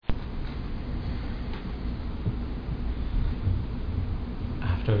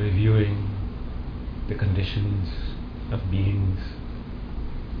after reviewing the conditions of beings,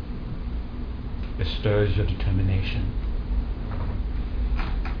 it stirs your determination.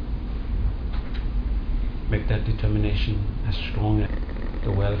 Make that determination as strong as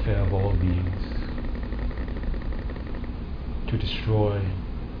the welfare of all beings, to destroy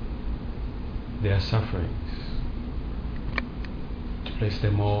their sufferings, to place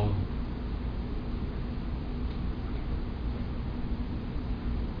them all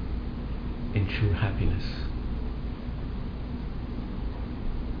in true happiness.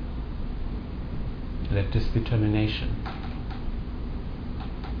 Let this determination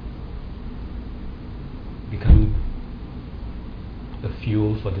become the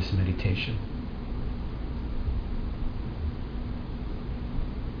fuel for this meditation.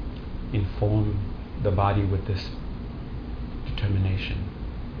 Inform the body with this determination,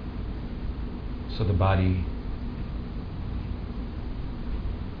 so the body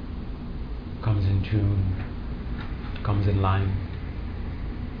comes in tune, comes in line.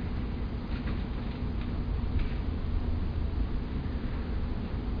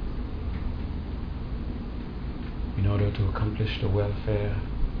 In order to accomplish the welfare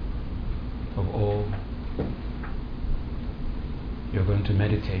of all, you're going to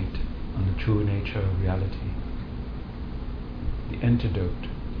meditate on the true nature of reality, the antidote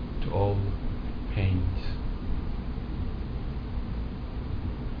to all pains.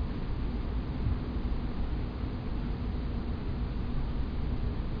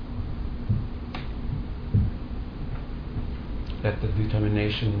 Let the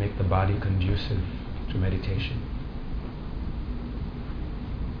determination make the body conducive to meditation.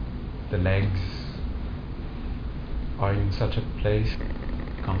 The legs are in such a place,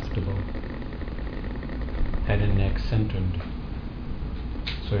 comfortable, head and neck centered,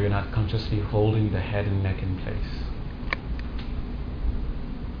 so you're not consciously holding the head and neck in place.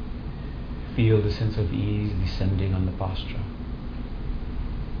 Feel the sense of ease descending on the posture.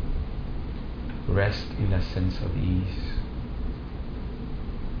 Rest in that sense of ease.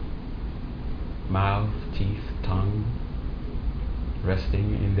 Mouth, teeth, tongue,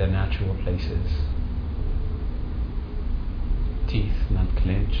 resting in their natural places. Teeth not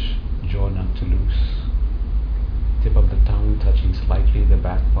clench, jaw not too loose. Tip of the tongue touching slightly the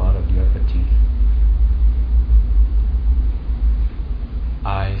back part of the upper teeth.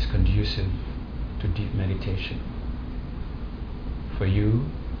 Eyes conducive to deep meditation. For you,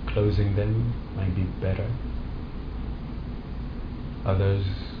 closing them might be better. Others,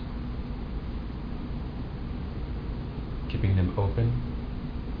 keeping them open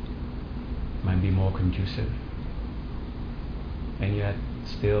might be more conducive. And yet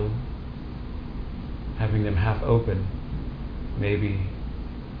still having them half open may be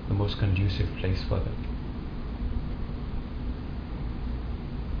the most conducive place for them.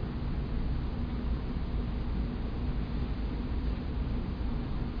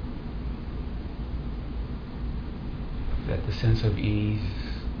 Let the sense of ease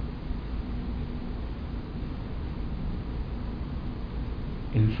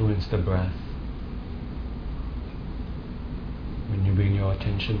influence the breath. When you bring your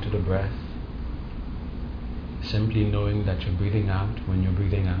attention to the breath, simply knowing that you're breathing out when you're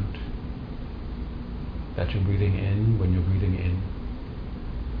breathing out, that you're breathing in when you're breathing in.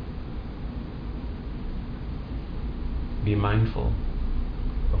 Be mindful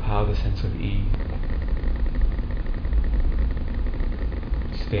of how the sense of ease,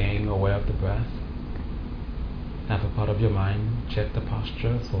 staying aware of the breath. Have a part of your mind check the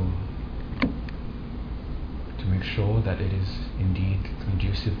posture to make sure that it is indeed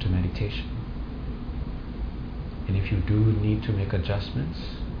conducive to meditation. And if you do need to make adjustments,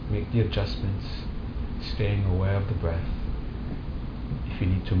 make the adjustments staying aware of the breath. If you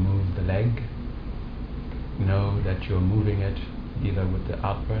need to move the leg, know that you're moving it either with the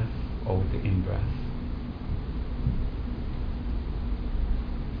out breath or with the in breath.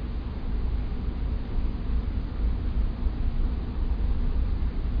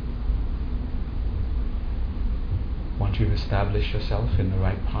 Once you've established yourself in the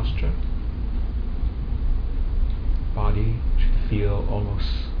right posture, body should feel almost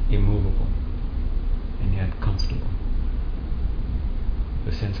immovable and yet comfortable.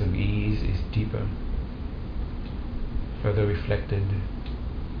 The sense of ease is deeper, further reflected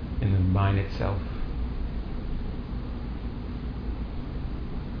in the mind itself.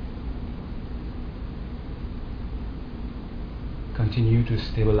 Continue to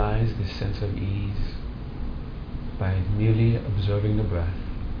stabilize this sense of ease by merely observing the breath.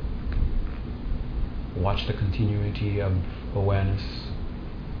 Watch the continuity of awareness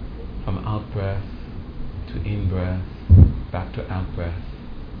from out breath to in breath, back to out breath,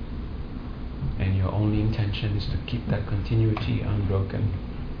 And your only intention is to keep that continuity unbroken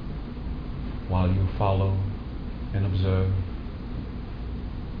while you follow and observe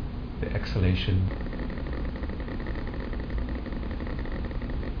the exhalation.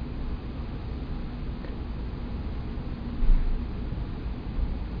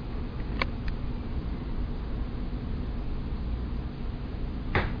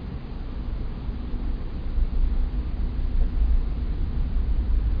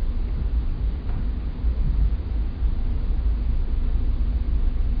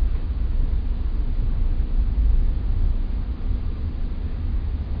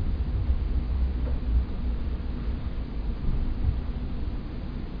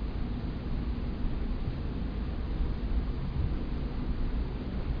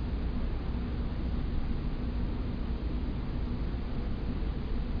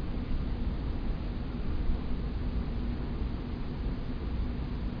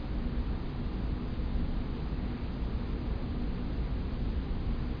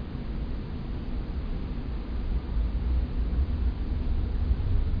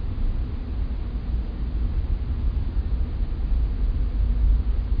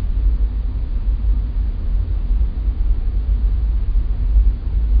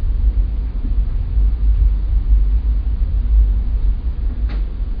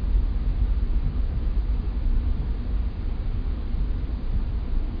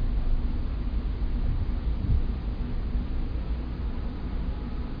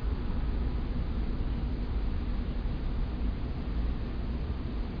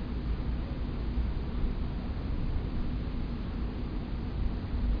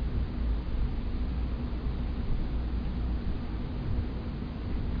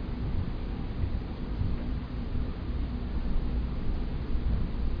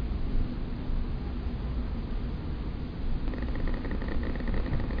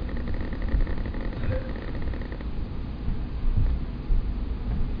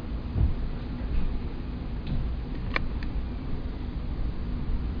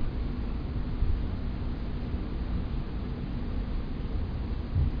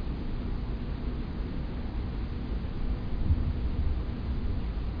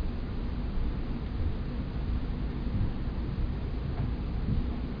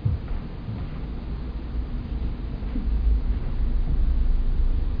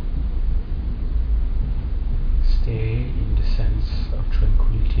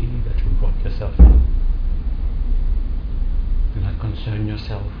 Yourself in. Do not concern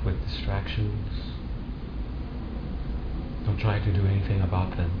yourself with distractions. Don't try to do anything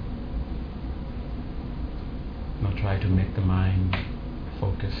about them. Don't try to make the mind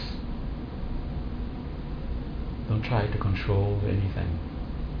focus. Don't try to control anything.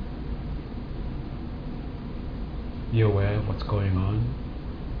 Be aware of what's going on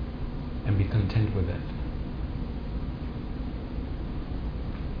and be content with it.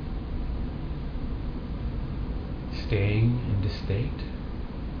 Staying in this state,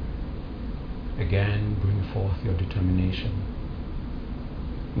 again bring forth your determination,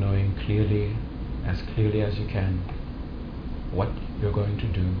 knowing clearly as you can, what you're going to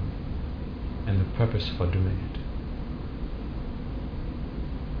do and the purpose for doing it.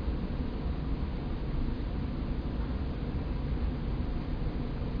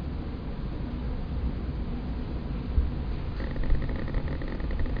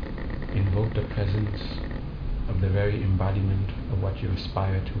 Invoke the presence of the very embodiment of what you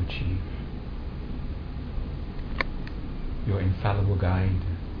aspire to achieve. Your infallible guide,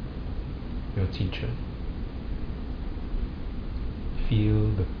 your teacher.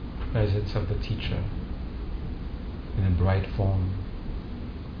 Feel the presence of the teacher in a bright form.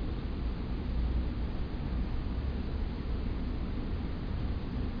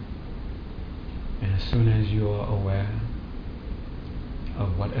 And as soon as you are aware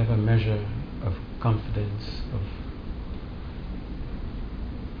of whatever measure of confidence, of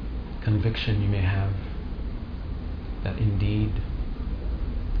conviction you may have that indeed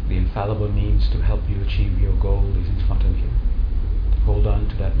the infallible means to help you achieve your goal is in front of you, hold on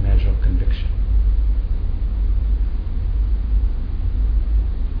to that measure of conviction.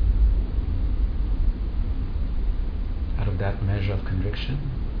 Out of that measure of conviction,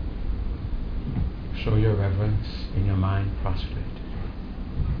 show your reverence in your mind prostrate.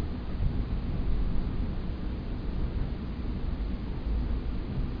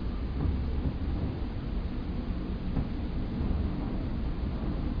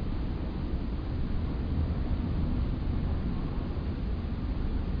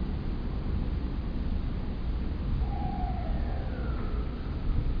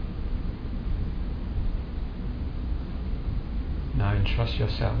 Now entrust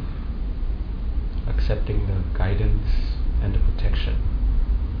yourself accepting the guidance and the protection.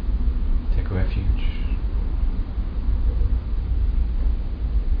 Take refuge.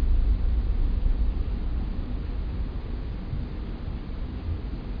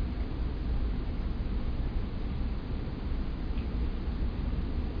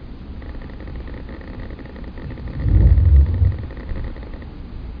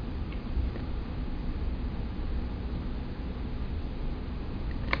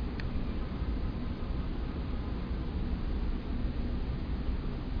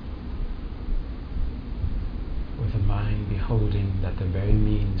 Beholding that the very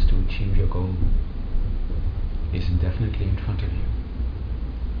means to achieve your goal is indefinitely in front of you.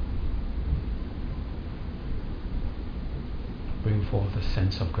 Bring forth a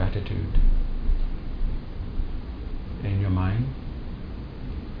sense of gratitude in your mind.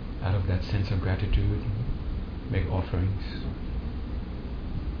 Out of that sense of gratitude, make offerings.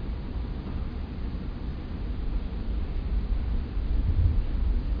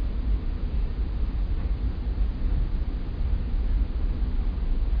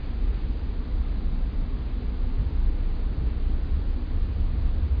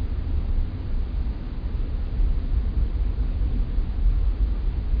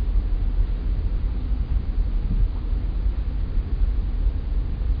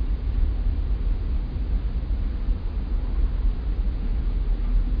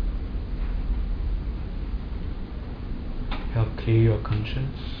 Help clear your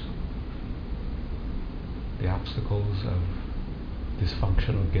conscience, the obstacles of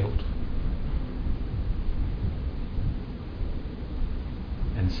dysfunctional guilt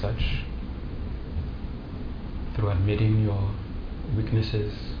and such, through admitting your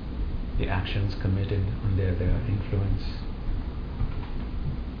weaknesses, the actions committed under their influence.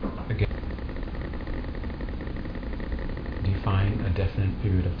 Again, define a definite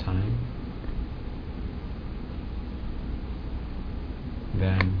period of time.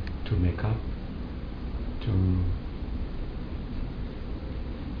 Then to make up, to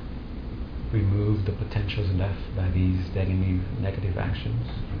remove the potentials left by these negative actions,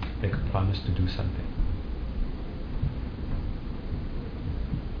 make a promise to do something.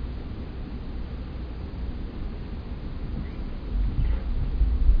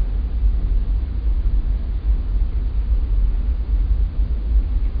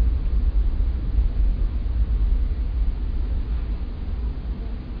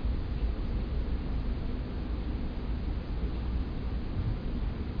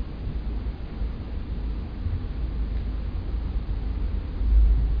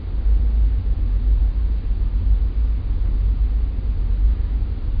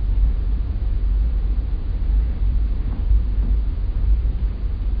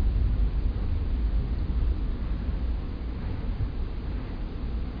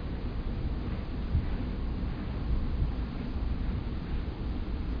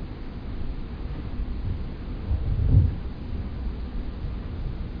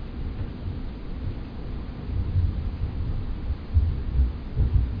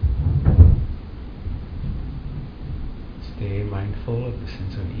 Stay mindful of the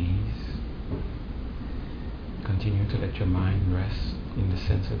sense of ease. Continue to let your mind rest in the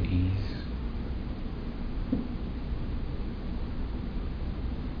sense of ease.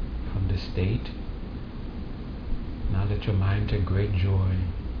 From this state, now let your mind take great joy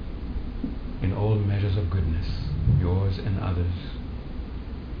in all measures of goodness, yours and others,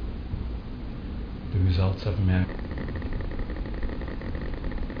 the results of merit.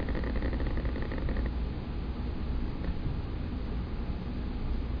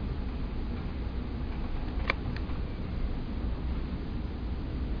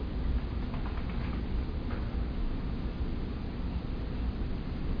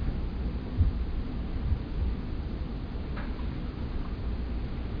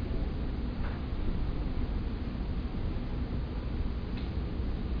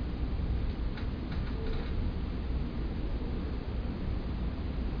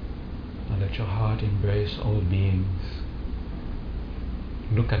 Let your heart embrace all beings.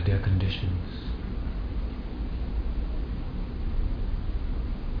 Look at their conditions.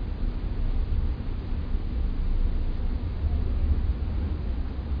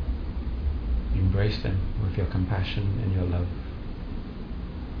 Embrace them with your compassion and your love.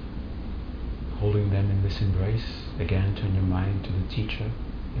 Holding them in this embrace, again turn your mind to the teacher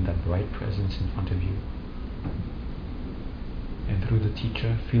in that bright presence in front of you. And through the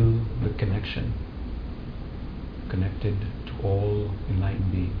teacher, feel the connection, connected to all enlightened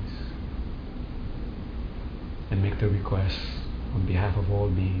beings. And make the request on behalf of all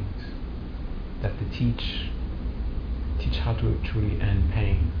beings that they teach how to truly end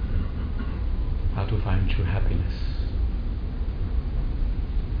pain, how to find true happiness,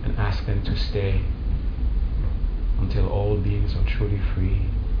 and ask them to stay until all beings are truly free,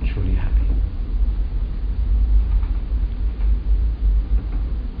 truly happy.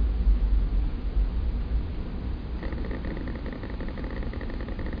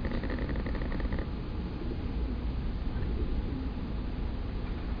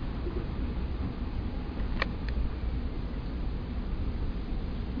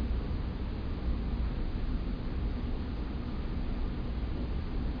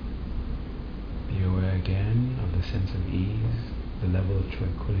 Again of the sense of ease, the level of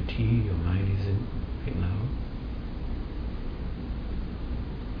tranquility your mind is in right now,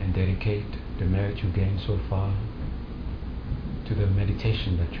 and dedicate the merit you gained so far to the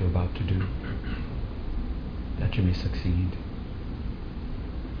meditation that you're about to do, that you may succeed,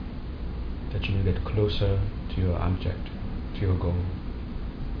 that you may get closer to your object, to your goal.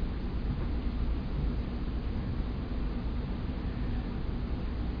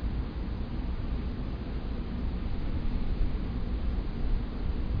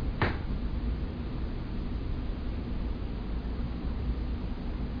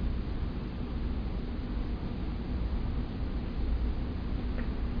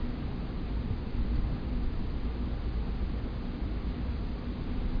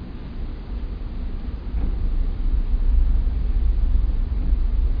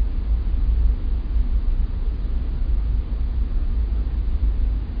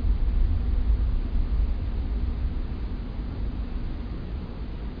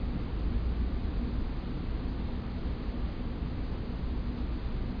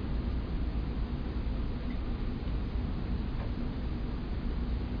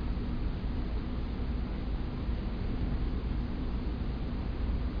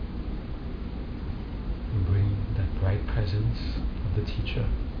 Presence of the teacher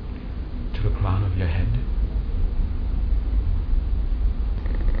to the crown of your head,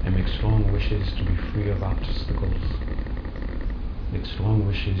 and make strong wishes to be free of obstacles, make strong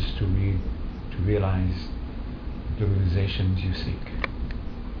wishes to realize the realizations you seek,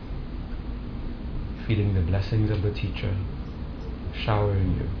 feeling the blessings of the teacher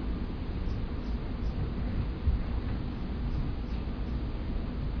showering you.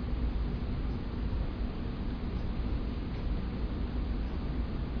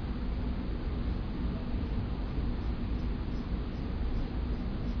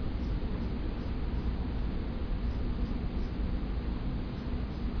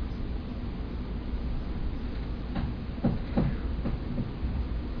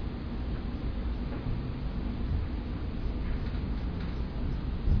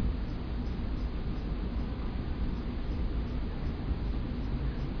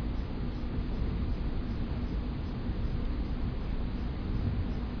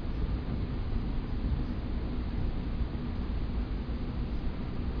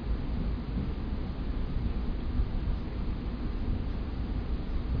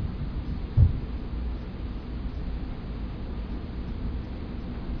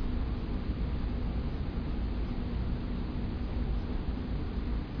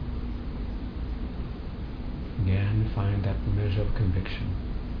 Find that measure of conviction.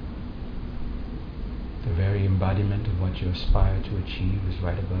 The very embodiment of what you aspire to achieve is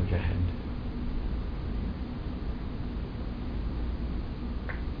right above your head.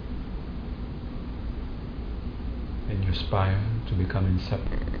 And you aspire to become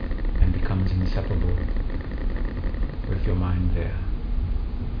inseparable, and becomes inseparable with your mind there.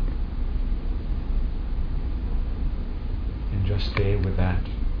 And just stay with that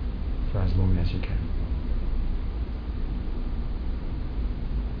for as long as you can.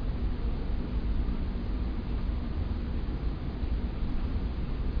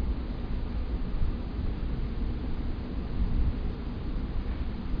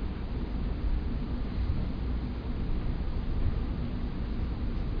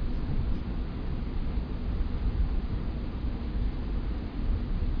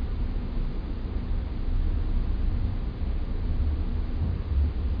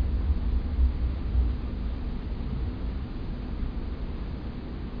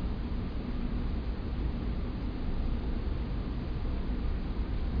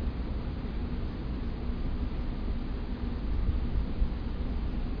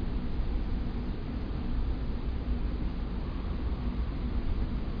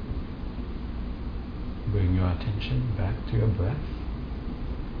 Bring your attention back to your breath,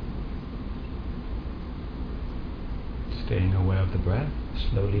 staying aware of the breath.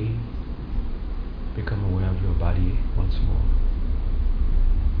 Slowly become aware of your body once more.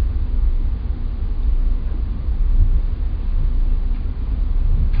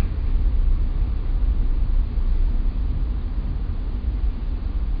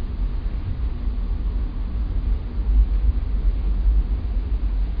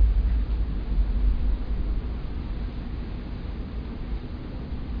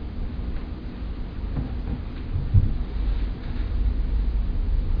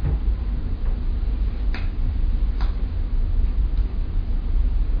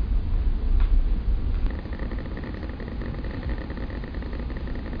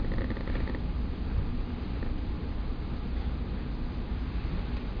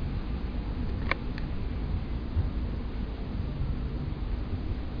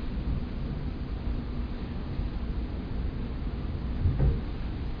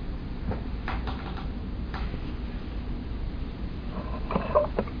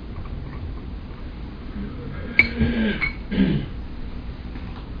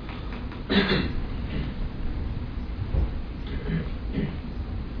 Those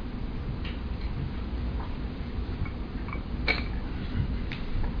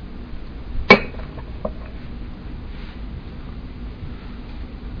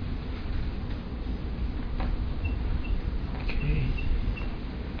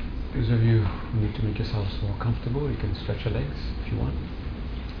of you who need to make yourselves more comfortable, you can stretch your legs if you want,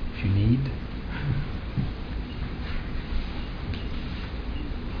 if you need.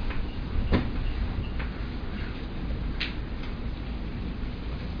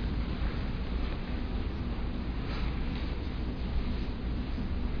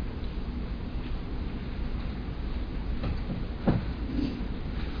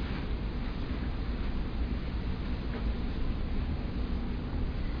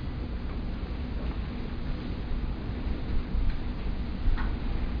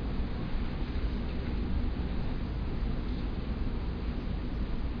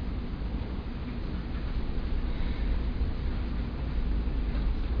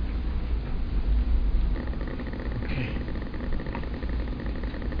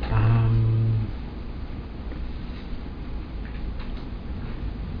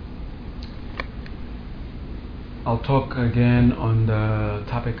 I'll talk again on the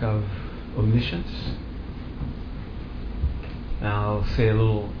topic of omniscience. And I'll say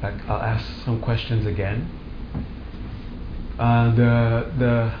I'll ask some questions again. Now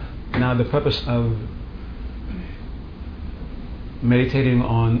the purpose of meditating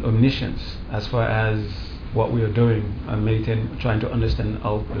on omniscience, as far as what we are doing, meditating, trying to understand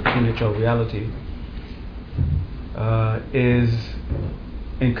the true nature of reality, is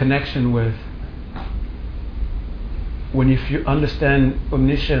in connection with if you understand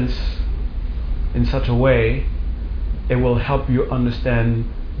omniscience in such a way, it will help you understand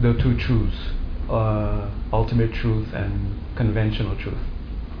the two truths, ultimate truth and conventional truth.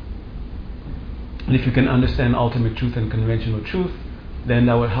 And if you can understand ultimate truth and conventional truth, then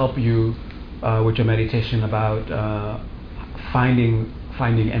that will help you with your meditation about finding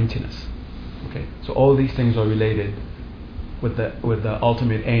emptiness. Okay, so all these things are related. With the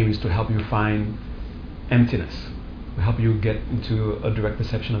ultimate aim is to help you find emptiness. To help you get into a direct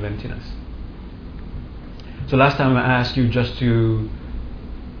perception of emptiness. So last time I asked you just to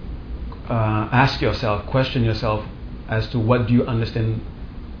question yourself as to what do you understand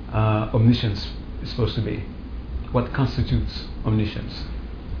omniscience is supposed to be. What constitutes omniscience?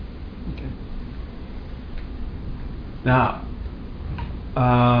 Okay. Now,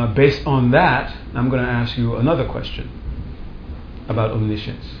 based on that, I'm going to ask you another question about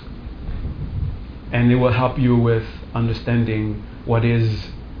omniscience. And it will help you with understanding what is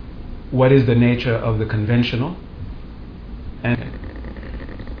the nature of the conventional. And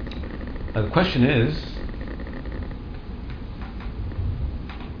the question is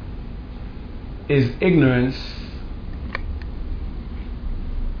ignorance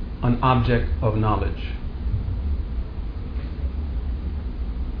an object of knowledge?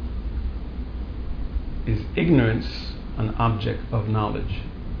 Is ignorance an object of knowledge?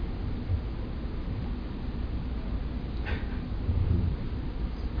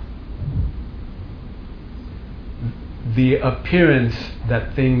 The appearance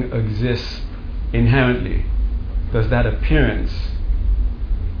that thing exists inherently, does that appearance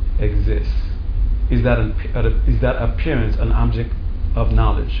exist? Is that appearance an object of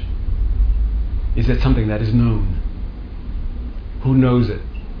knowledge? Is it something that is known? Who knows it?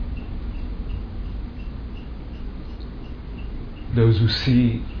 Those who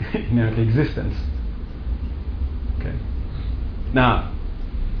see inherent existence. Okay. Now,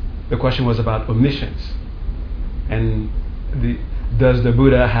 the question was about omniscience. And does the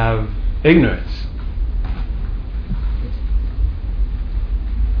Buddha have ignorance?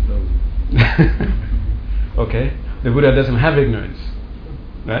 No. Okay, the Buddha doesn't have ignorance,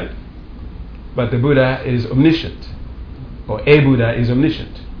 right? But the Buddha is omniscient, or a Buddha is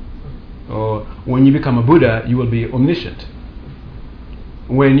omniscient. Or when you become a Buddha, you will be omniscient.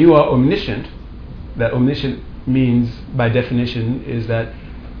 When you are omniscient, that omniscient means, by definition, is that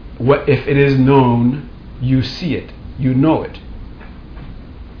if it is known, you see it, you know it.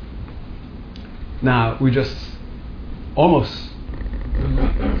 Now, we just almost...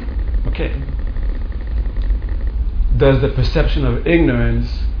 Okay. Does the perception of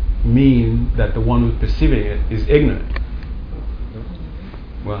ignorance mean that the one who's perceiving it is ignorant?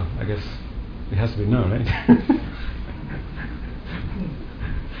 Well, I guess it has to be no, right?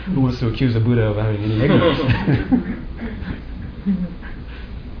 Who wants to accuse the Buddha of having any ignorance?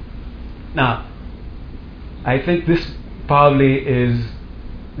 Now, I think this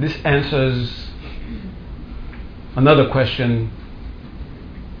answers another question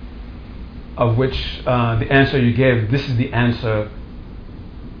of which the answer you gave, this is the answer,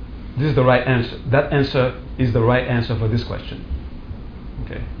 this is the right answer. That answer is the right answer for this question.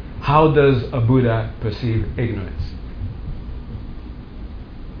 Okay. How does a Buddha perceive ignorance?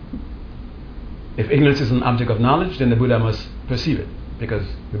 If ignorance is an object of knowledge, then the Buddha must perceive it, because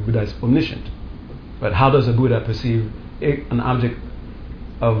the Buddha is omniscient. But how does a Buddha perceive an object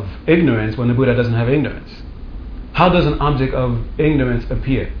of ignorance when the Buddha doesn't have ignorance? How does an object of ignorance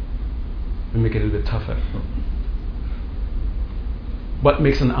appear? Let me make it a little bit tougher. What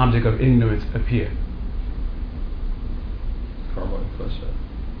makes an object of ignorance appear? Karma and klesha.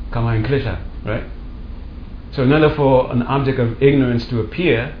 Karma and klesha, right? So in order for an object of ignorance to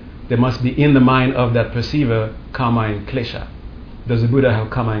appear, there must be in the mind of that perceiver karma and klesha. Does the Buddha have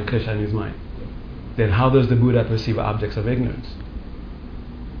karma and klesha in his mind? Then how does the Buddha perceive objects of ignorance?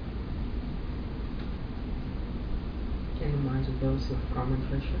 In the minds of those who have karma and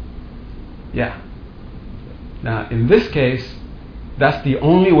klesha? Yeah. Now, in this case, that's the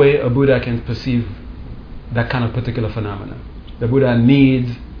only way a Buddha can perceive that kind of particular phenomena. The Buddha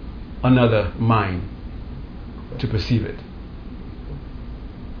needs another mind to perceive it.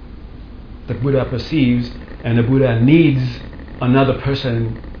 The Buddha perceives, and the Buddha needs another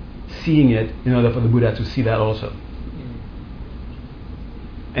person seeing it in order for the Buddha to see that also.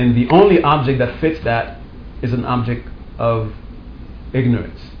 And the only object that fits that is an object of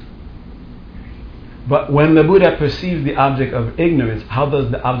ignorance. But when the Buddha perceives the object of ignorance, how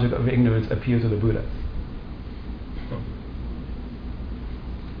does the object of ignorance appear to the Buddha?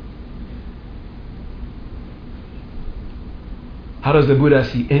 How does the Buddha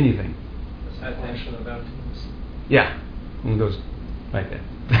see anything? Attention about things. Yeah, and goes right there.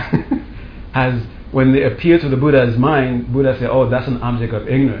 When they appear to the Buddha's mind, Buddha says, "Oh, that's an object of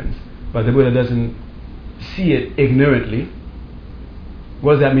ignorance," but the Buddha doesn't see it ignorantly.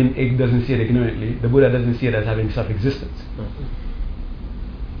 What does that mean? It doesn't see it ignorantly. The Buddha doesn't see it as having self-existence.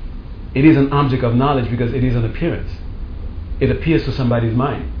 It is an object of knowledge because it is an appearance. It appears to somebody's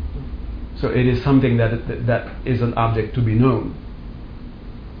mind, so it is something that is an object to be known.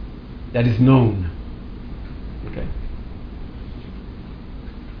 That is known. Okay.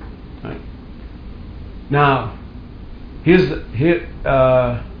 Right. Now, here's a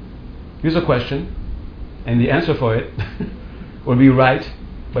question, and the answer for it will be right,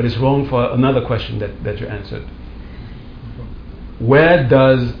 but it's wrong for another question that you answered. Where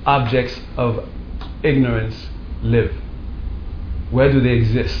does objects of ignorance live? Where do they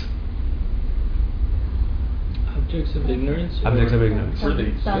exist? Objects of ignorance? Objects of ignorance. Where they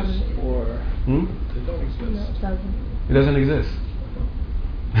exist. Or They don't exist. It doesn't exist.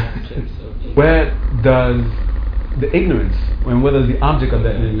 objects of ignorance. Where does the ignorance, where does the object of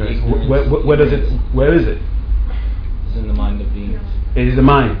that ignorance, where is it? It's in the mind of beings. It is the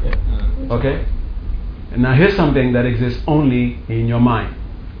mind. Yeah. Okay? And now here's something that exists only in your mind.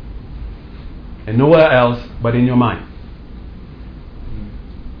 And nowhere else but in your mind.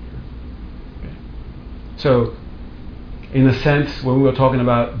 Okay. So, in a sense, when we were talking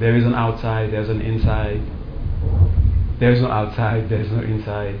about there is an outside, there's an inside. There is no outside, there is no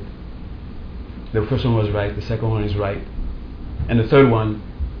inside. The first one was right, the second one is right. And the third one,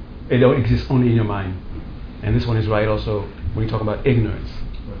 it exists only in your mind. And this one is right also when you talk about ignorance.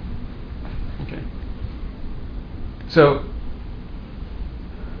 Okay. So,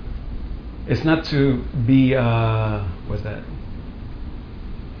 it's not to be,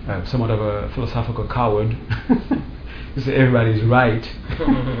 somewhat of a philosophical coward. You say everybody's right.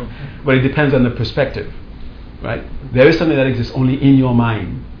 But it depends on the perspective. Right? There is something that exists only in your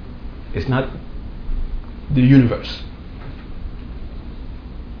mind. It's not the universe.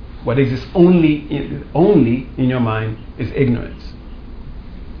 What exists only in your mind is ignorance.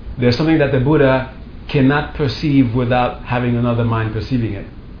 There's something that the Buddha cannot perceive without having another mind perceiving it,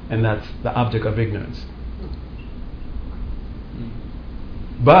 and that's the object of ignorance.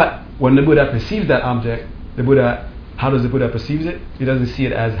 But when the Buddha perceives that object, how does the Buddha perceive it? He doesn't see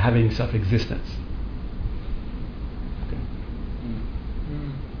it as having self-existence.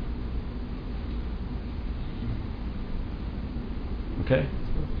 Okay?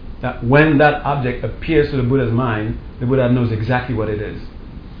 Now, when that object appears to the Buddha's mind, the Buddha knows exactly what it is.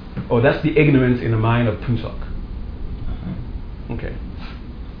 Oh, that's the ignorance in the mind of Punsok. Okay.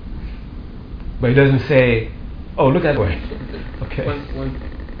 But he doesn't say, oh, look at it. Okay.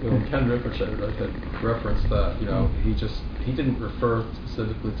 When Ken Rinpoche had referenced that, he didn't refer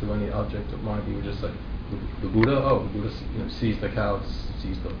specifically to any object of mind. He would just say, the Buddha sees the cows,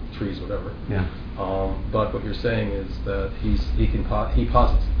 sees the trees, whatever. Yeah. But what you're saying is that he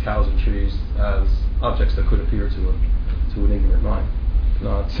posits cows and trees as objects that could appear to an ignorant mind.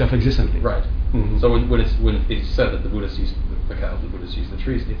 not self-existently. right. Mhm. So when it's said that the Buddha sees the cows, the Buddha sees the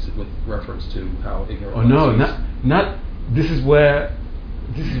trees, it's with reference to how ignorant. Oh one no, sees. not. This is where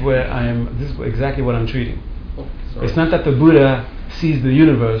I am. This is exactly what I'm treating. Oh, sorry. It's not that the Buddha sees the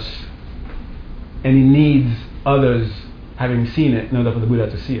universe and he needs others having seen it in order for the Buddha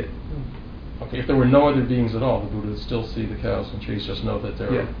to see it. Okay, if there were no other beings at all, the Buddha would still see the cows and trees. Just know that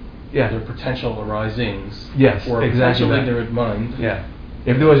they're Yeah. potential arisings. Yes, or exactly potential that. ignorant mind. Yeah.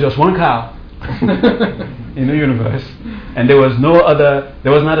 If there was just one cow in the universe and there was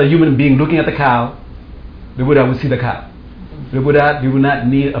not a human being looking at the cow, the Buddha would see the cow. The Buddha, you would not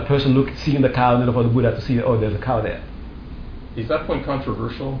need a person seeing the cow in order for the Buddha to see, oh, there's a cow there. Is that point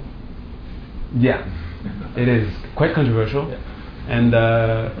controversial? Yeah, it is quite controversial. Yeah. And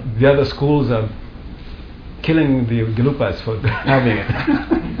the other schools are killing the Gelupas for having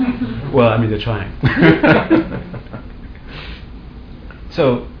it. Well, I mean, they're trying.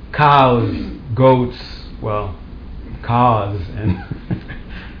 So, cows, goats, cars,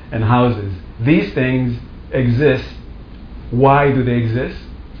 and houses. These things exist. Why do they exist?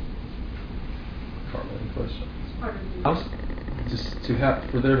 Carmen, question. House? Just to have,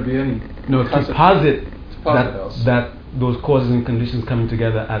 for there to be any No, to concept- posit house. that those causes and conditions coming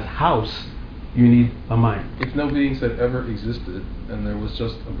together as house, you need a mind. If no beings had ever existed and there was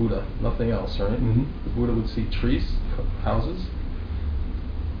just a Buddha, nothing else, right? Mhm. The Buddha would see trees, houses.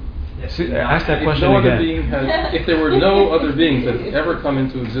 See, ask that If question no other again. being had, if there were no other beings that had ever come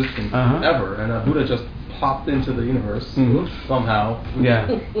into existence ever, and a Buddha just popped into the universe Mhm. somehow,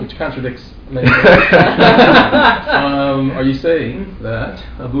 which contradicts many. Are you saying that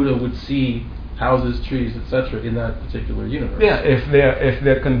a Buddha would see houses, trees, etc. in that particular universe? Yeah, if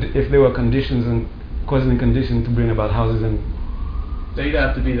there were conditions and causes and conditions to bring about houses and They'd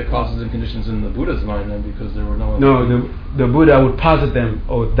have to be the causes and conditions in the Buddha's mind then, because there were no other. no, the Buddha would posit them.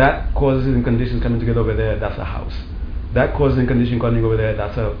 Oh, that causes and conditions coming together over there. That's a house. That causes and condition coming over there.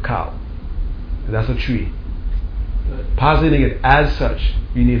 That's a cow. That's a tree. Positing it as such,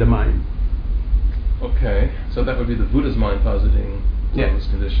 you need a mind. Okay, so that would be the Buddha's mind positing those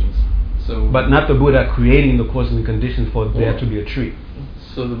conditions. So, But not the Buddha creating the causes and conditions for there to be a tree.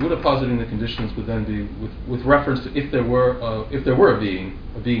 So the Buddha positing the conditions would then be with reference to if there were a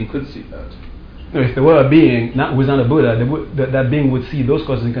being could see that. No, if there were a being, who's not a Buddha, that being would see those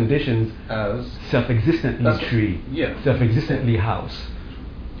causes and conditions As self-existently tree, self-existently house.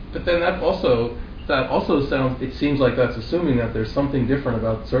 But then that also sounds. It seems like that's assuming that there's something different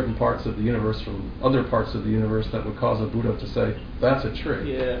about certain parts of the universe from other parts of the universe that would cause a Buddha to say that's a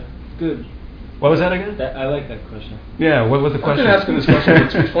tree. Yeah, good. What was that again? I like that question. Yeah, what was the question? I've been asking this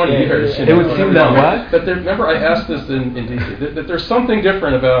question for 20 years. It would seem that what? But remember, I asked this in DC, that there's something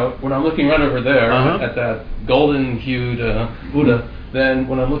different about when I'm looking right over there at that golden-hued Buddha than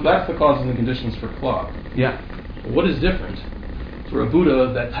when I'm looking. That's the causes and conditions for clock. Yeah. What is different for a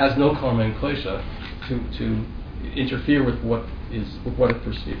Buddha that has no karma and klesha to interfere with what it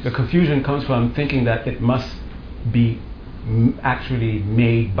perceives? The confusion comes from thinking that it must be actually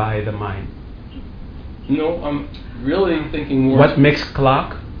made by the mind. No, I'm really thinking more. What makes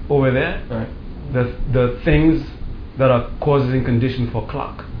clock over there? Right. The things that are causes and conditions for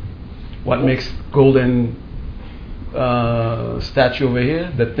clock. What makes golden statue over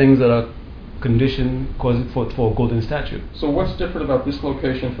here? The things that are conditioned cause for golden statue. So what's different about this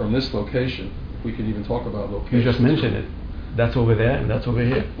location from this location? We could even talk about location. You just mentioned it. That's over there and that's over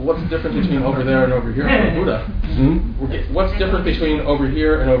here. What's the difference between over there and over here for a Buddha? What's different between over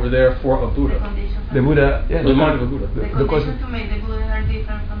here and over there for a Buddha? The Buddha, The mind of a Buddha. The conditions to make the Buddha are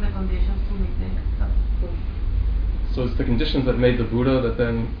different from the conditions to make the So it's the conditions that made the Buddha that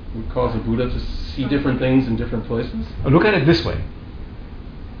then would cause a Buddha to see different things in different places? Look at it this way.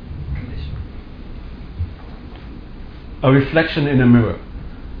 A reflection in a mirror.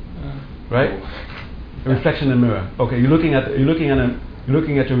 Right? A reflection in a mirror. Okay, you're looking at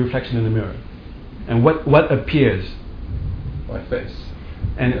your reflection in the mirror. And what appears? My face.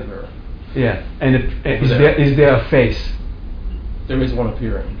 And in the mirror. Yeah. And Over is there a face? There is one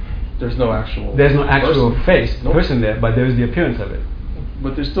appearing. There's no actual person. Person there, but there is the appearance of it.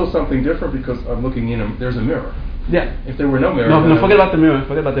 But there's still something different because I'm looking in there's a mirror. Yeah. If there were no mirror. No, forget about the mirror.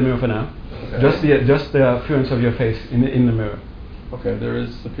 Forget about the mirror for now. Okay. Just the appearance of your face in the mirror. Okay, there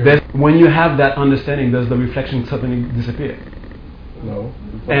is appearance. When you have that understanding, does the reflection suddenly disappear? No.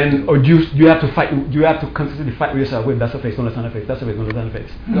 Or do you have to fight? Do you have to consistently fight with yourself? Wait, that's a face, no, that's not a face. That's a face, no, that's not a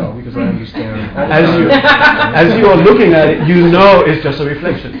face. No, because I understand. As you are looking at it, you know it's just a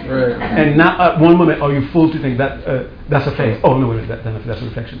reflection. Right. And not at one moment are you fooled to think that that's a face. Oh no, wait, that's a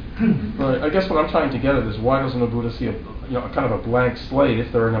reflection. Right. I guess what I'm trying to get at is why doesn't a Buddha see kind of a blank slate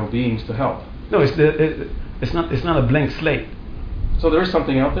if there are no beings to help. No, it's not a blank slate. So there is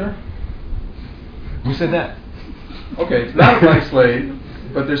something out there? Who said that? Okay, it's not a blank slate,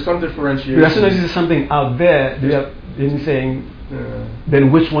 but there's some differentiation. But as soon as there's something out there, then you're saying,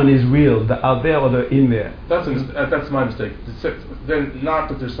 then which one is real, the out there or the in there? That's my mistake. Then not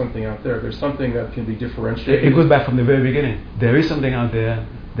that there's something out there. There's something that can be differentiated. It goes back from the very beginning. There is something out there.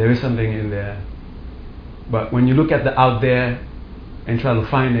 There is something in there. But when you look at the out there and try to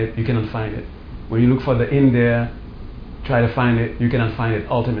find it, you cannot find it. When you look for the in there, try to find it, you cannot find it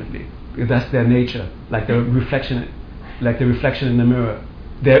ultimately. Because that's their nature, like the reflection in the mirror.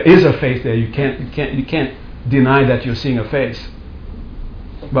 There is a face there. You can't deny that you're seeing a face.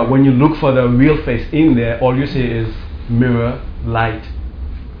 But when you look for the real face in there, all you see is mirror, light.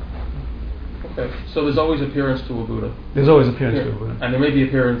 Okay, so there's always appearance to a Buddha. There's always appearance to a Buddha. And there may be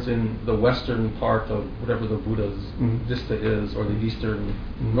appearance in the western part of whatever the Buddha's vista is, or the eastern,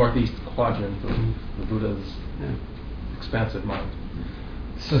 northeast quadrant of the Buddha's expansive mind.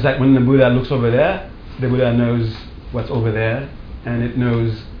 So it's like when the Buddha looks over there, the Buddha knows what's over there, and it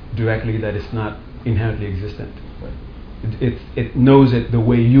knows directly that it's not inherently existent. Right. It knows it the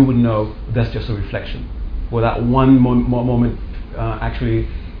way you would know that's just a reflection, without one moment actually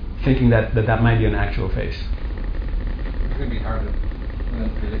thinking that might be an actual face. It's going to be hard to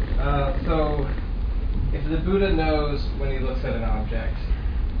predict. So, if the Buddha knows when he looks at an object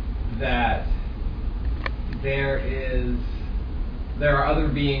that there are other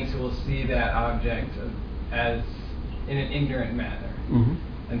beings who will see that object as in an ignorant manner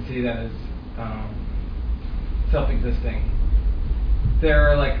and see that as self-existing. There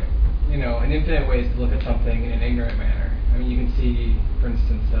are an infinite ways to look at something in an ignorant manner. I mean, you can see, for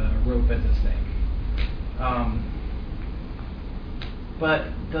instance, a rope as a snake.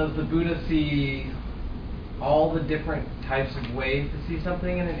 But does the Buddha see all the different types of ways to see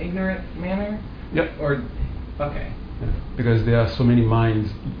something in an ignorant manner? Yep. Or, okay. Yeah. Because there are so many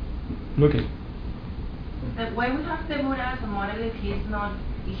minds looking. Why we have the Buddha as a model if he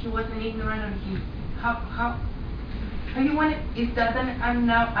wasn't ignorant, or how you want it? Is that an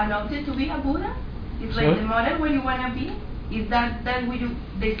object to be a Buddha? It's like the model where you want to be? Is that where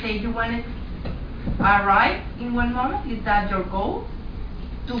they say you want to arrive in one moment? Is that your goal?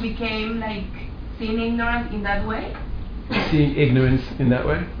 To become like seeing ignorance in that way? Seeing ignorance in that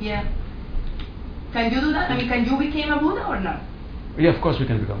way? Yeah. Can you do that? I mean, can you become a Buddha or not? Yeah, of course we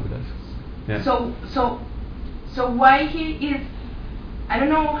can become Buddhas. Yeah. So why he is? I don't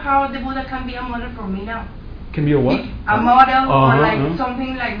know how the Buddha can be a model for me now. Can be a what? A model or like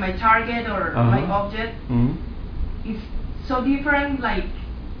something like my target or my object. It's so different. Like,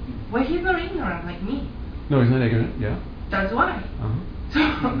 well, he's not ignorant like me. No, he's not ignorant. Yeah. That's why. So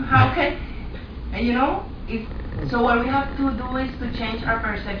how can so what we have to do is to change our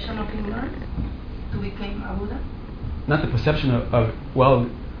perception of ignorance to become a Buddha? Not the perception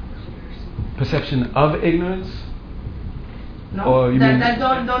perception of ignorance? No? Or you mean that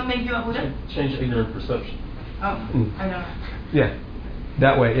don't make you a Buddha? Change ignorant perception. Oh, I don't know. Yeah.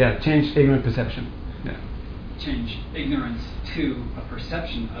 That way, yeah. Change ignorant perception. Yeah. Change ignorance to a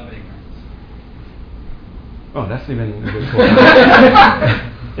perception of ignorance. Oh, that's even a good point.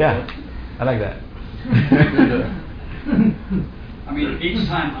 Yeah. I like that. I mean, each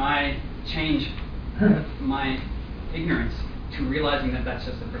time I change my ignorance to realizing that that's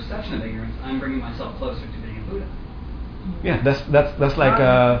just a perception of ignorance, I'm bringing myself closer to being a Buddha. Yeah, that's like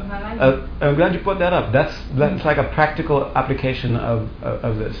I'm glad you put that up. That's like a practical application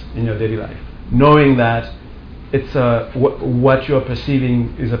of this in your daily life. Knowing that it's what you're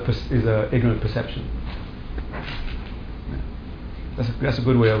perceiving is a ignorant perception. Yeah. That's a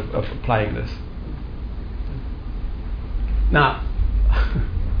good way of applying this. Now,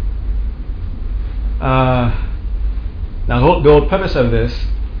 the whole purpose of this,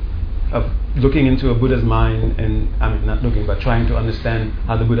 of looking into a Buddha's mind, and not looking, but trying to understand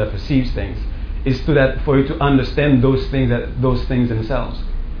how the Buddha perceives things, is for you to understand those things themselves.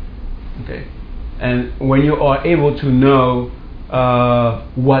 Okay, and when you are able to know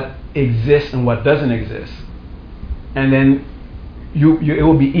what exists and what doesn't exist, and then it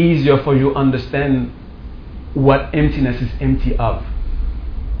will be easier for you to understand what emptiness is empty of.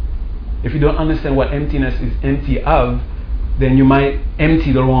 If you don't understand what emptiness is empty of, then you might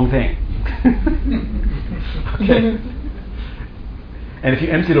empty the wrong thing. Okay? And if you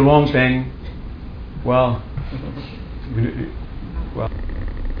empty the wrong thing, well,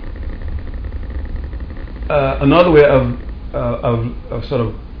 another way of sort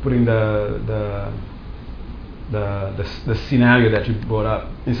of putting the scenario that you brought up,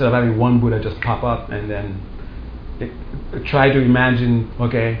 instead of having one Buddha just pop up and then try to imagine,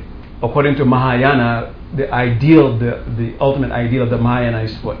 okay, according to Mahayana, the ultimate ideal of the Mahayana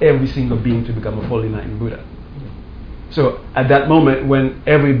is for every single being to become a fully enlightened Buddha. So at that moment, when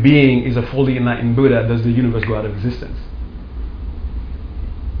every being is a fully enlightened Buddha, does the universe go out of existence?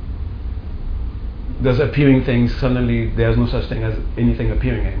 Does appearing things suddenly, there's no such thing as anything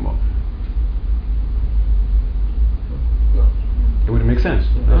appearing anymore? No. It wouldn't make sense.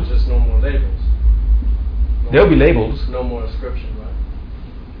 There's just no more labels. There'll be labels. No more ascription, right?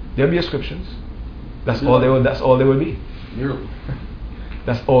 There'll be ascriptions. That's all there will be. Nearly.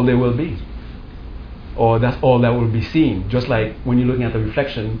 That's all there will be. Or that's all that will be seen. Just like when you're looking at the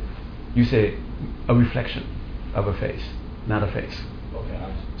reflection, you say a reflection of a face, not a face. Okay.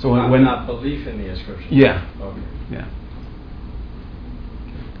 So not belief in the ascription. Yeah. Okay. Yeah.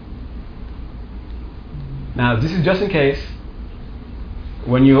 Now this is just in case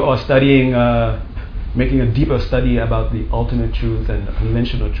when you are studying, making a deeper study about the ultimate truth and the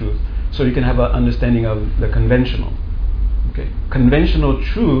conventional truth, so you can have an understanding of the conventional. Okay. Conventional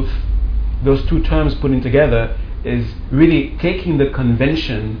truth, those two terms put in together, is really taking the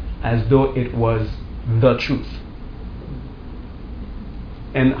convention as though it was the truth.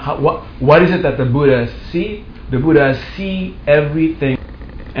 And what is it that the Buddhas see? The Buddhas see everything.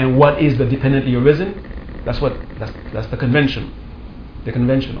 And what is the dependently arisen? That's the convention. The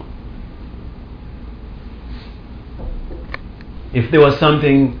conventional. If there was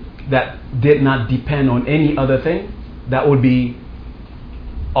something that did not depend on any other thing, that would be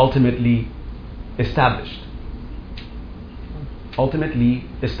ultimately established. Ultimately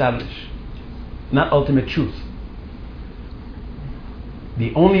established. Not ultimate truth.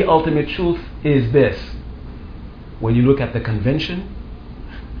 The only ultimate truth is this. When you look at the convention,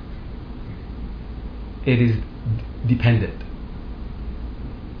 it is dependent.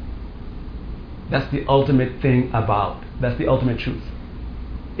 That's the ultimate thing about. That's the ultimate truth.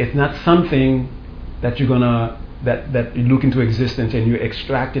 It's not something that you're gonna that you look into existence and you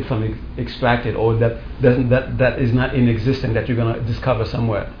extract it from extracted, or that is not in existence that you're gonna discover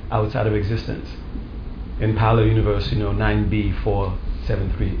somewhere outside of existence. In parallel universe,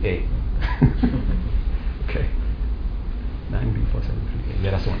 9B4738. Okay. 9B4738.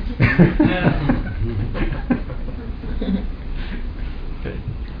 Yeah, that's the one. Okay.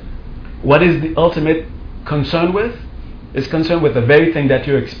 What is the ultimate concern with? It's concerned with the very thing that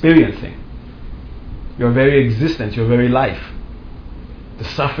you're experiencing. Your very existence, your very life. The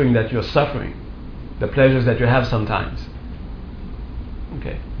suffering that you're suffering. The pleasures that you have sometimes.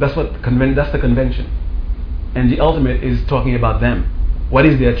 Okay. That's the convention. And the ultimate is talking about them. What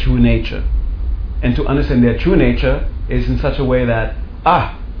is their true nature? And to understand their true nature is in such a way that,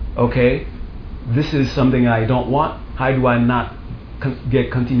 okay, this is something I don't want. How do I not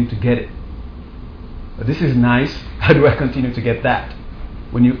continue to get it? This is nice. How do I continue to get that?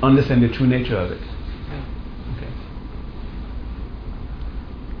 When you understand the true nature of it. Okay.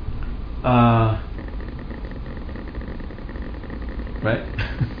 Right?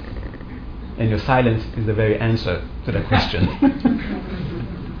 And your silence is the very answer to that question.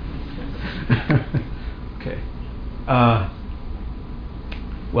 Okay.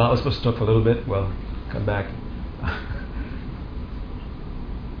 Well, I was supposed to talk for a little bit. Well, come back.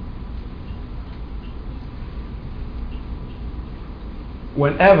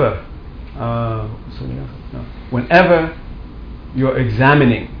 Whenever you're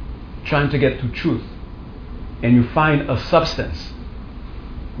examining, trying to get to truth, and you find a substance,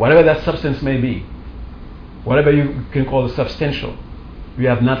 whatever that substance may be, whatever you can call the substantial, you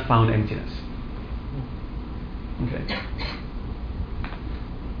have not found emptiness. Okay.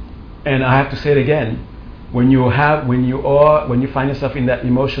 And I have to say it again, when you find yourself in that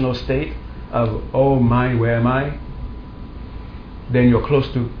emotional state of, oh my, where am I? Then you're close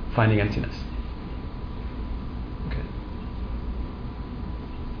to finding emptiness. Okay.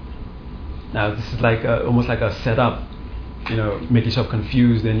 Now this is like almost like a setup. Make yourself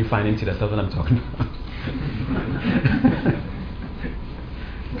confused, then you find emptiness. That's what I'm talking about.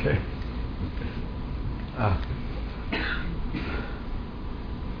 Okay. How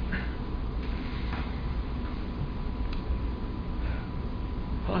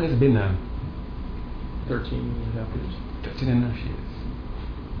long has it been now? 13 and a half years. 13 and a half years.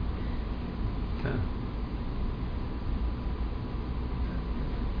 Yeah.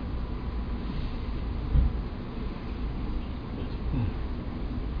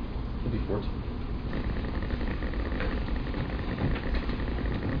 It'll be 14.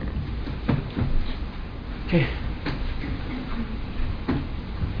 Okay.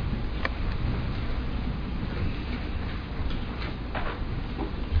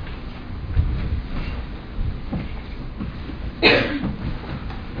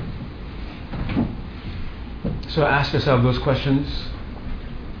 So ask yourself those questions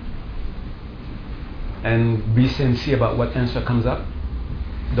and be sincere about what answer comes up.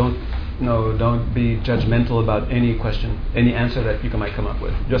 Don't be judgmental about any question, any answer that you might come up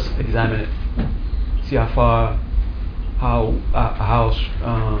with. Just examine it. See how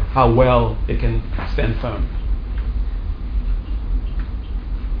well it can stand firm.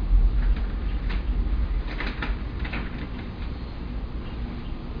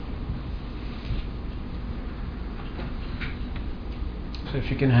 So if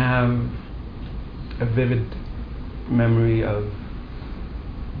you can have a vivid memory of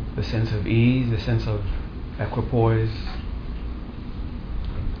the sense of ease, the sense of equipoise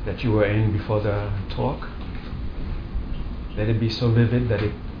that you were in before the talk, let it be so vivid that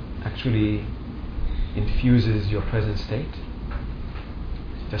it actually infuses your present state.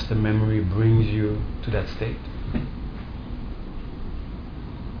 Just the memory brings you to that state.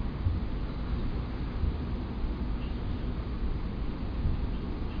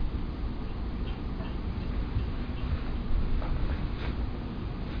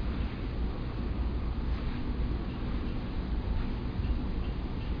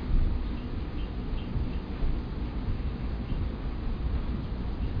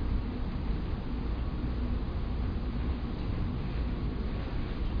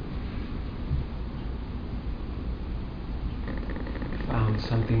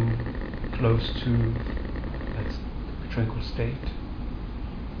 Something close to that tranquil state.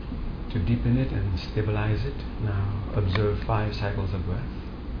 To deepen it and stabilize it, now observe 5 cycles of breath,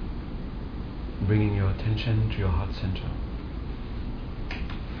 bringing your attention to your heart center.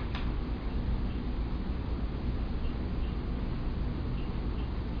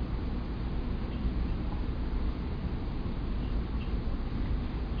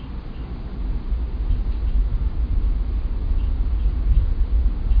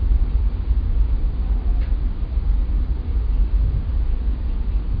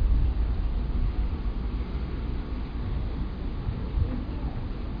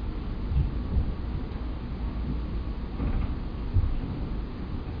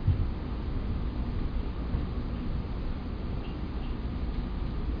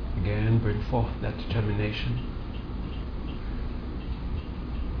 Again, bring forth that determination.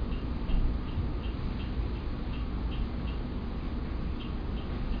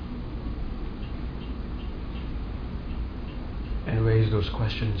 And raise those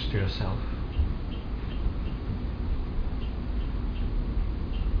questions to yourself.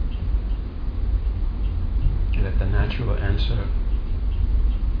 And let the natural answer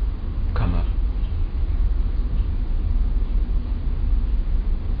come up.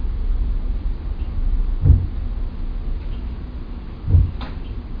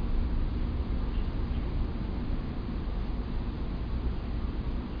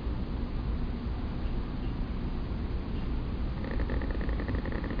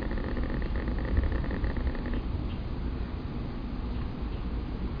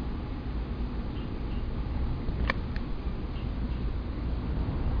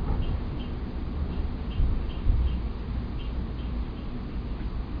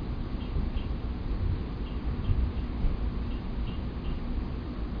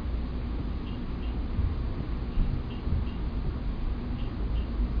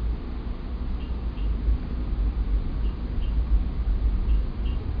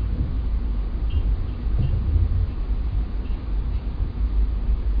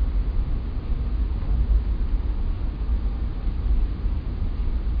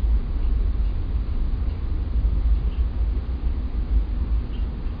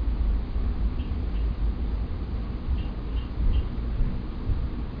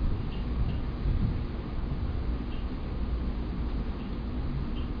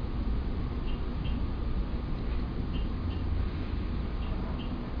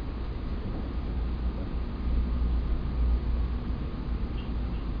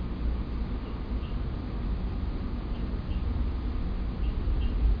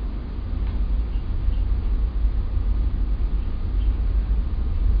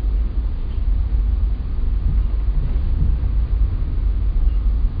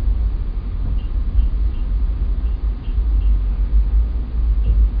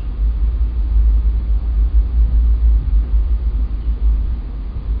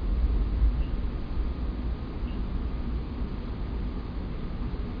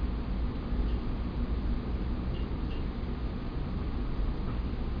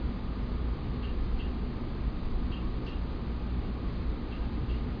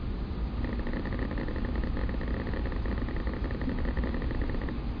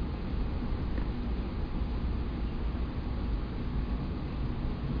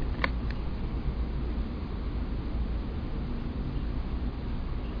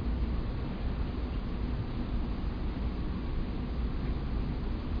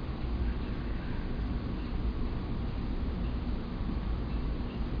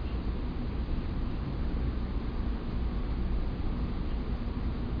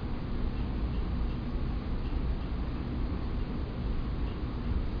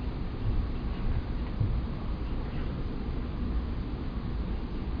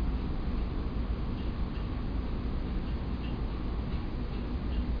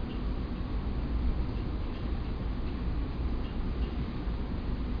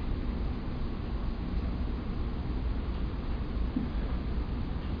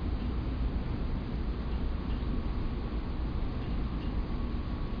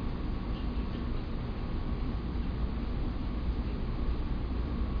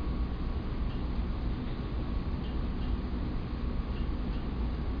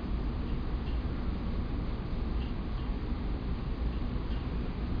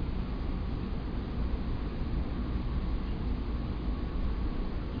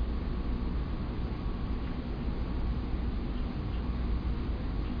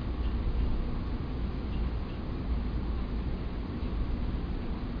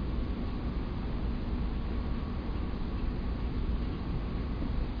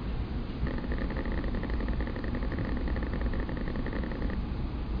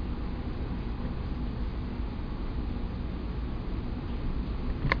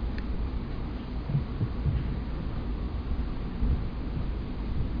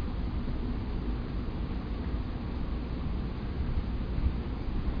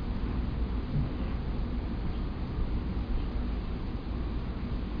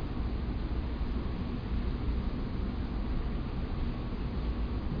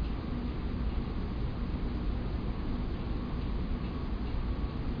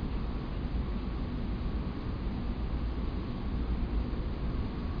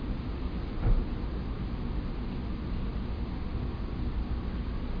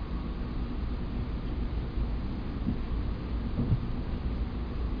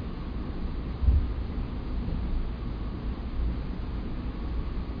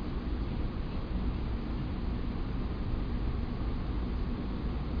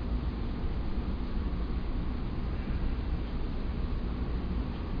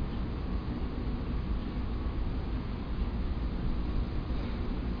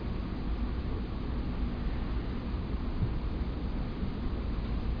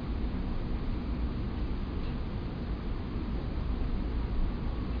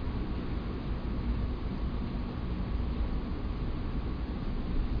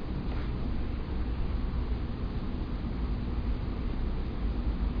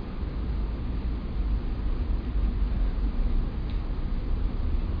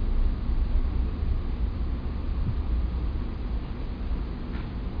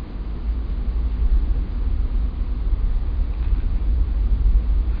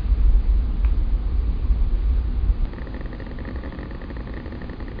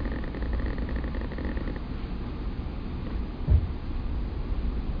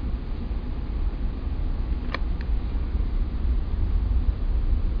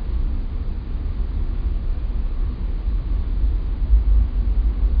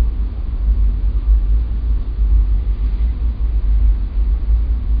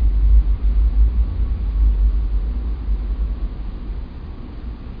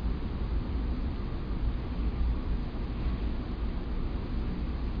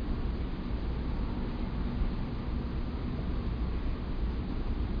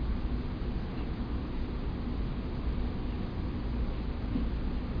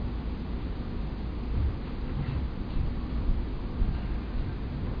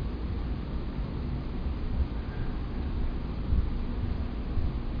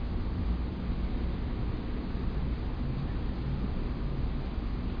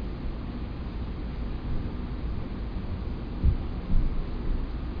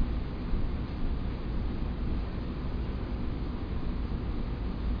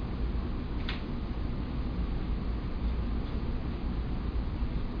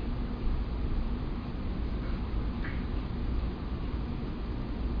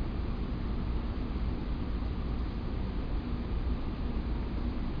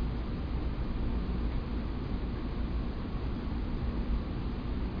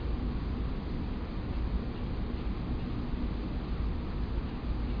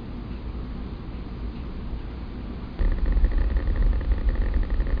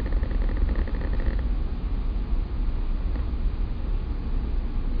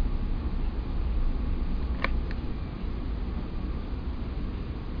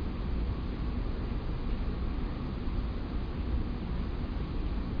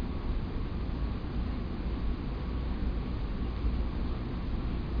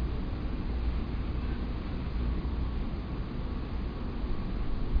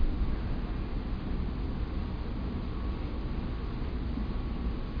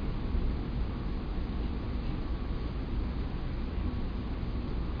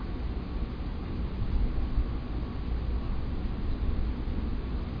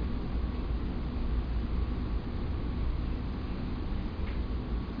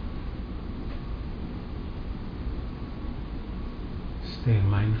 Stay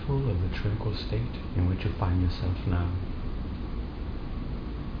mindful of the tranquil state in which you find yourself now.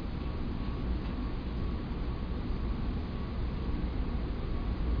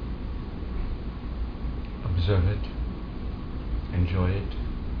 Observe it, enjoy it.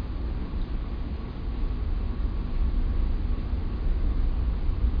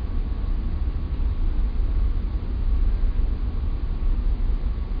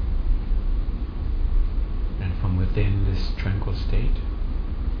 And from within this tranquil state,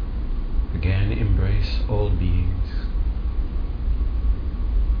 again embrace all beings.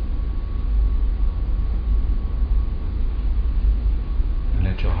 And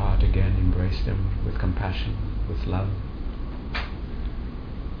let your heart again embrace them with compassion, with love.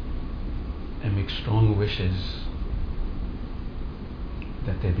 And make strong wishes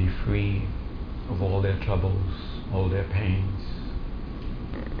that they be free of all their troubles, all their pains.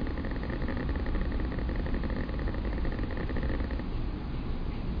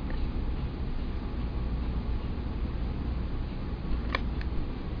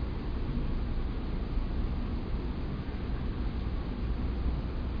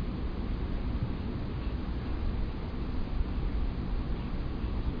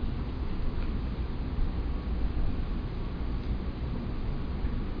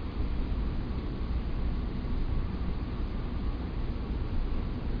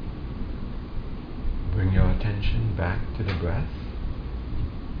 Bring your attention back to the breath.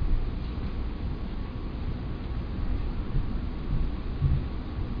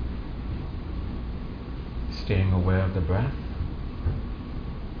 Staying aware of the breath.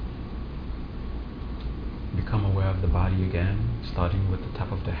 Become aware of the body again, starting with the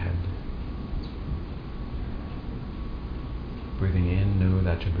top of the head. Breathing in, know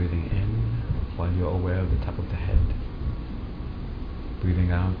that you're breathing in while you're aware of the top of the head.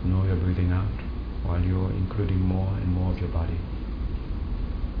 Breathing out, know you're breathing out while you're including more and more of your body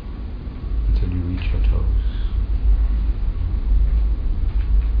until you reach your toes.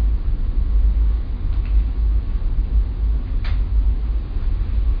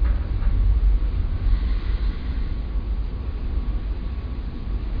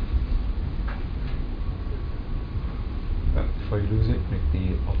 But before you lose it, make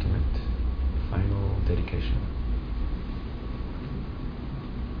the ultimate, final dedication.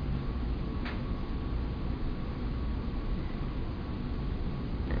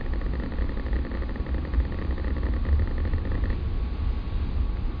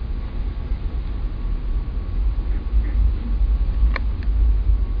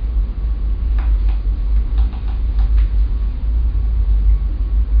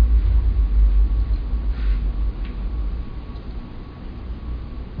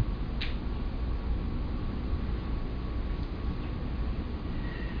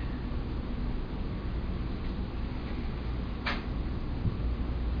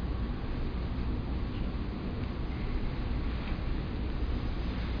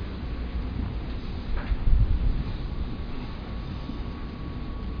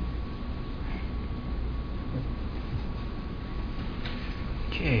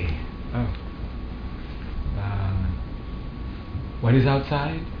 Okay. What is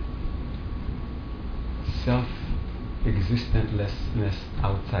outside? Self-existentlessness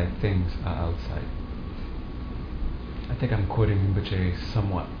outside. Things are outside. I think I'm quoting Rinpoche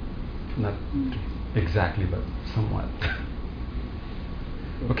somewhat. Not exactly, but somewhat.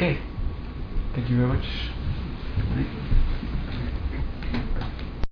 Okay. Thank you very much. Good night.